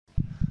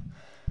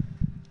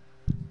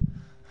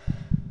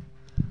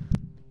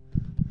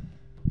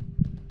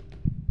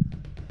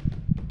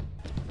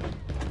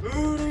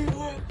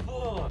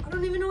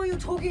you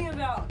talking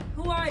about?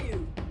 Who are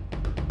you?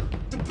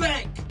 The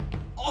bank!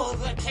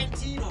 Oliver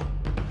Cantino!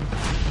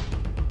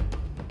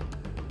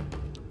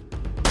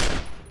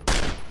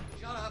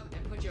 Shut up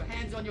and put your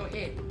hands on your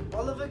head.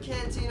 Oliver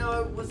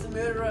Cantino was the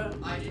murderer.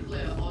 I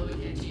declare Oliver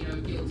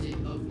Cantino guilty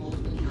of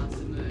multiple counts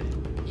of murder.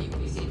 He will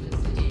be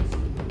sentenced to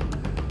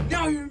death.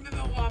 Now you remember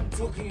what I'm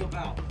talking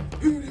about.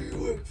 Who do you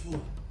work for?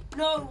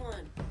 No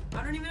one.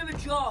 I don't even have a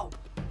job.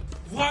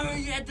 Why were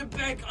you at the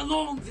bank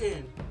alone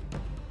then?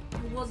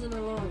 I wasn't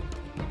alone.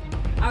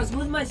 I was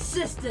with my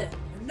sister,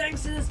 and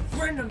thanks to this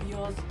friend of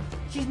yours,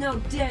 she's now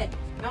dead.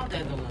 No,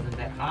 that wasn't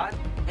that hard.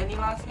 Any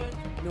last word?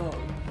 No.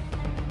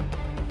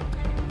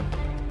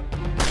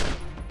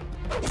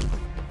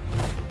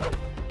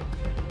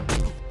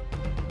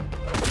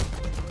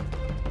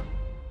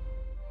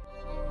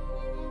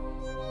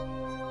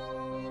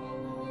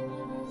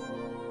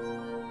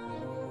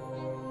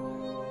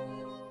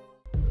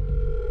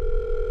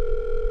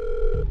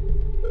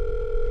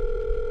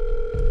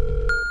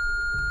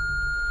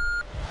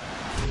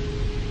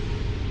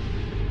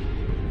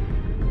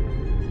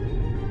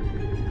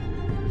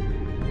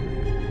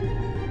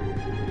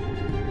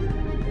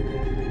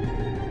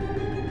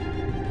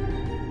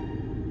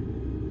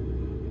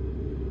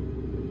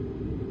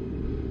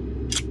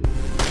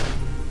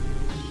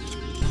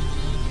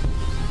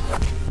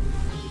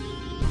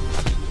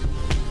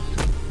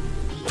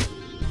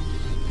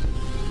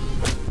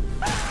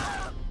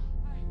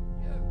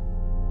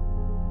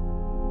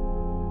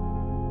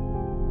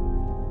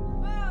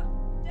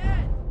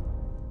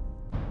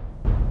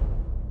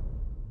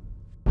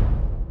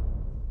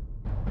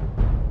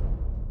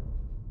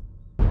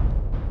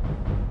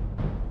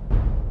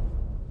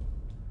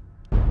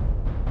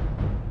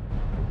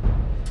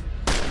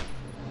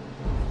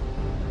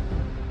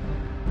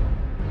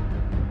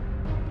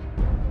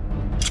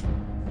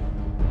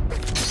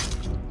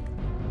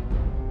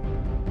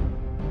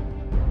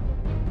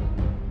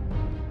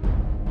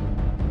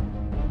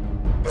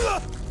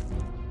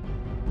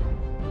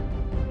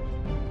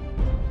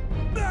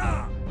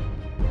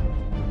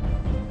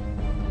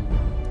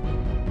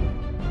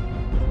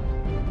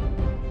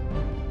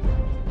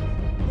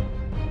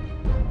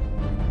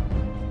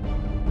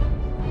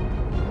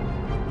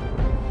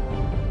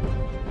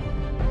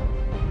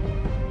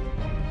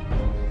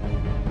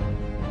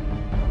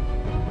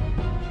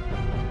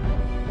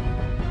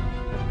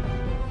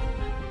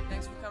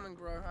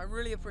 I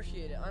really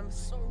appreciate it. I'm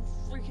so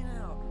freaking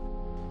out.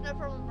 No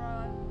problem, bro.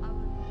 I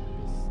would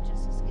be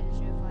just as scared as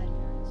you if I had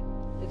parents.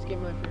 Let's get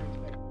my parents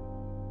back.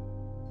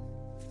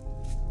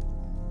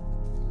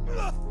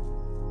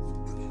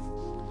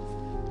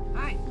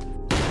 Hi.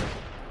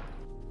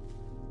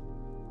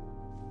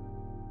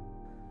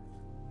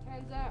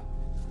 Hands up.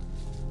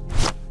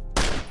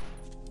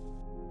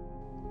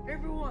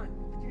 Everyone,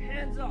 put your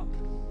hands up.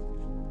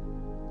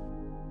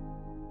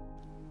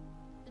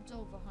 It's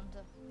over,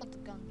 Hunter. Put the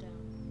gun down.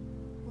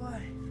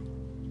 Why?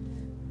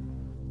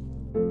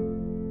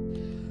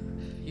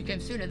 You came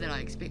sooner than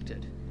I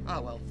expected. Ah,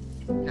 well,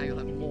 now you'll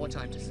have more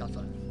time to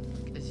suffer.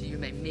 As you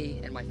made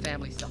me and my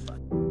family suffer.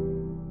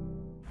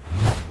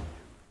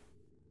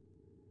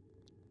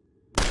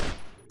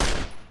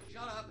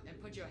 Shut up and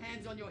put your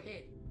hands on your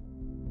head.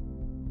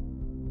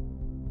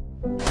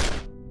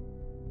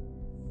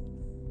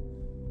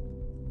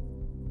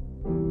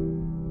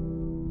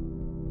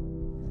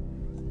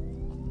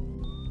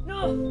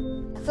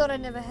 No! I thought I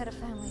never had a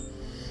family,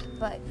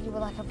 but you were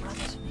like a brother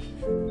to me.